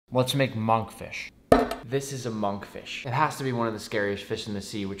Let's make monkfish. This is a monkfish. It has to be one of the scariest fish in the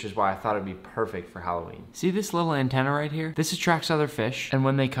sea, which is why I thought it'd be perfect for Halloween. See this little antenna right here? This attracts other fish, and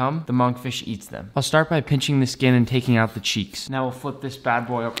when they come, the monkfish eats them. I'll start by pinching the skin and taking out the cheeks. Now we'll flip this bad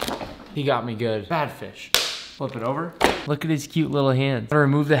boy up. He got me good. Bad fish. Flip it over. Look at his cute little hands. To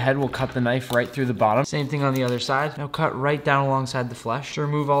remove the head, we'll cut the knife right through the bottom. Same thing on the other side. Now cut right down alongside the flesh to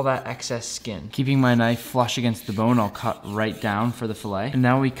remove all that excess skin. Keeping my knife flush against the bone, I'll cut right down for the fillet. And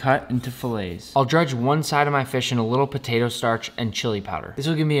now we cut into fillets. I'll dredge one side of my fish in a little potato starch and chili powder. This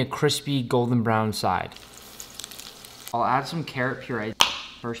will give me a crispy golden brown side. I'll add some carrot puree.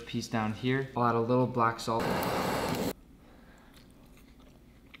 First piece down here. I'll add a little black salt.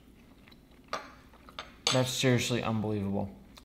 That's seriously unbelievable.